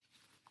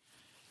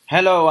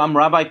Hello, I'm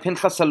Rabbi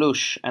Pinchas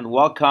Alush, and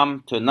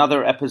welcome to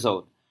another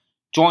episode.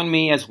 Join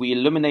me as we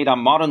illuminate our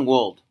modern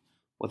world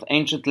with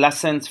ancient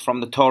lessons from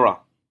the Torah.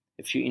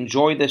 If you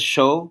enjoy this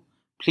show,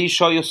 please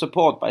show your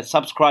support by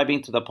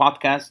subscribing to the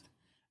podcast,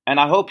 and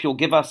I hope you'll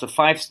give us a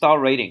 5-star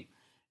rating,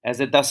 as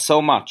it does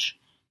so much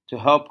to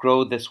help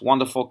grow this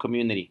wonderful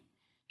community.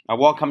 I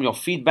welcome your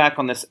feedback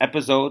on this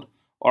episode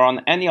or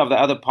on any of the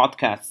other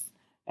podcasts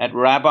at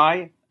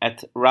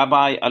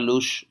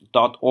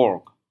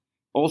rabbi@rabbialush.org.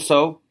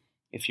 Also,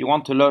 if you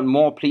want to learn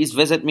more, please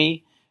visit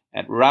me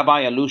at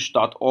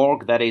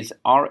rabbialush.org. That is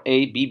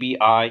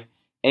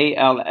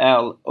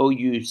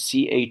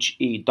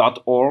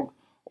rabbialuche.org,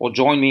 or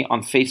join me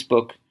on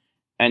Facebook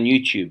and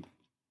YouTube.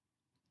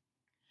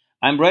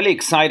 I'm really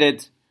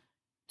excited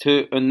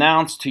to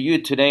announce to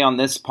you today on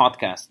this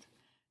podcast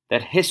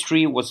that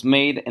history was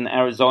made in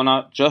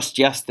Arizona just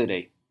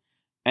yesterday,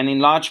 and in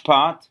large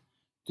part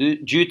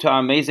due to our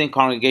amazing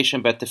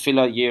congregation Bet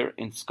Tefillah year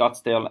in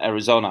Scottsdale,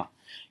 Arizona.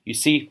 You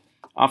see,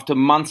 after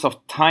months of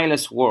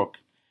tireless work,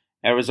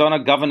 Arizona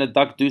Governor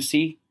Doug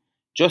Ducey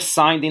just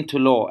signed into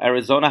law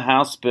Arizona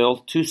House Bill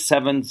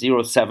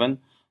 2707,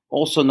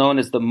 also known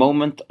as the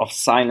Moment of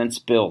Silence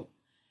Bill.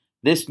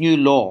 This new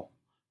law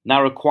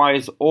now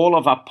requires all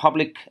of our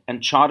public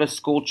and charter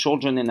school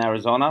children in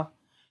Arizona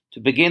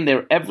to begin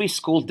their every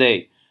school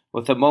day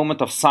with a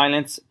moment of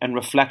silence and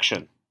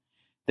reflection.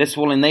 This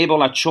will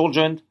enable our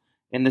children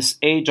in this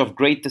age of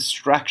great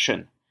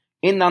distraction,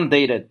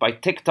 inundated by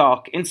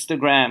TikTok,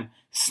 Instagram,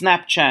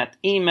 Snapchat,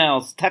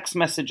 emails, text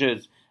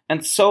messages,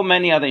 and so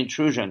many other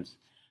intrusions,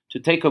 to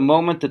take a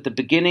moment at the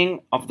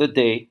beginning of the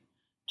day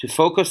to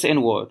focus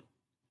inward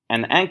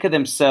and anchor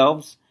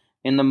themselves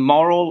in the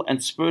moral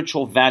and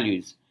spiritual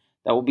values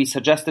that will be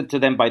suggested to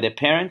them by their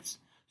parents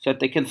so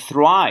that they can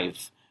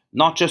thrive,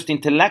 not just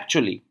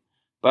intellectually,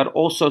 but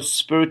also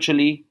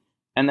spiritually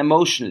and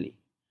emotionally,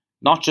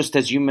 not just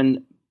as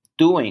human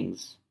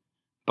doings,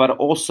 but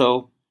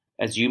also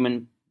as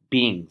human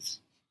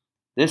beings.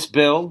 This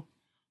bill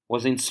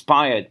was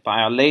inspired by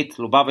our late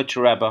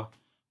Lubavitcher Rebbe,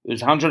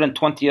 whose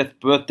 120th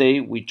birthday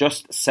we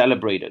just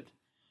celebrated,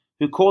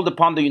 who called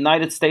upon the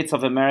United States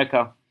of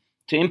America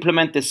to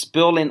implement this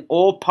bill in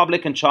all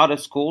public and charter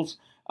schools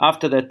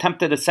after the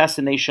attempted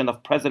assassination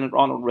of President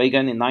Ronald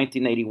Reagan in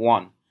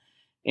 1981,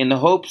 in the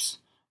hopes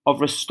of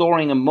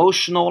restoring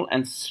emotional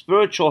and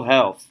spiritual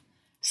health,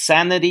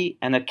 sanity,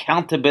 and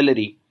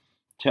accountability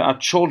to our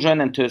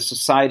children and to a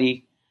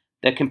society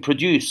that can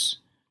produce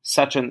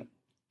such an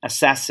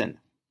assassin.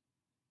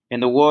 In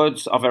the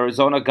words of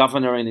Arizona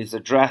Governor in his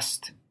address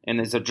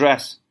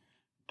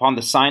upon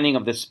the signing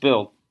of this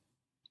bill,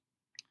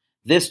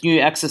 this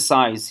new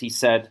exercise, he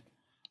said,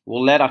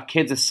 will let our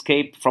kids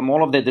escape from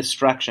all of their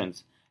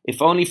distractions,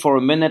 if only for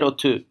a minute or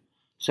two,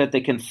 so that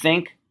they can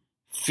think,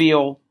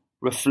 feel,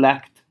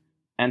 reflect,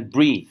 and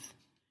breathe.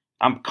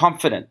 I'm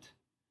confident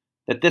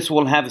that this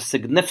will have a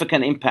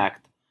significant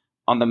impact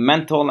on the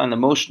mental and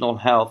emotional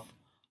health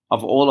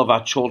of all of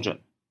our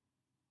children.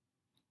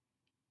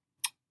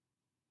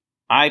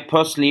 I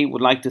personally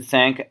would like to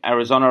thank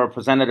Arizona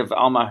Representative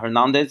Alma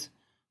Hernandez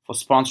for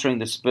sponsoring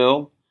this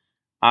bill,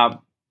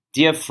 our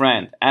dear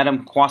friend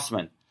Adam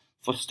Quasman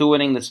for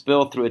stewarding this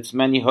bill through its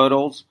many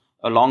hurdles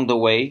along the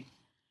way,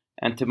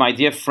 and to my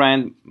dear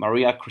friend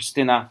Maria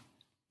Cristina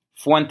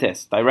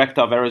Fuentes, Director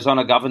of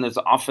Arizona Governor's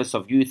Office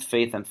of Youth,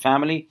 Faith, and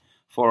Family,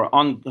 for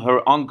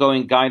her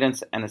ongoing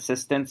guidance and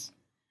assistance,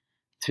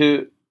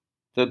 to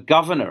the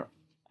Governor,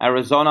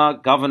 Arizona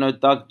Governor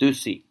Doug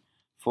Ducey,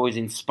 for his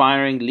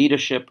inspiring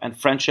leadership and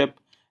friendship,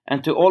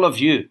 and to all of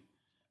you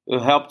who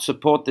helped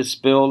support this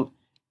bill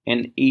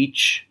in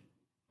each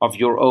of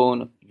your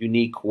own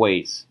unique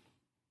ways.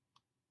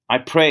 I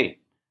pray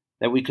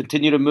that we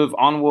continue to move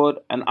onward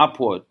and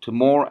upward to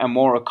more and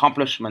more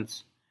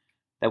accomplishments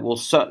that will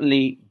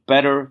certainly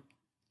better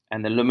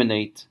and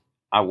illuminate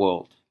our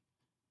world.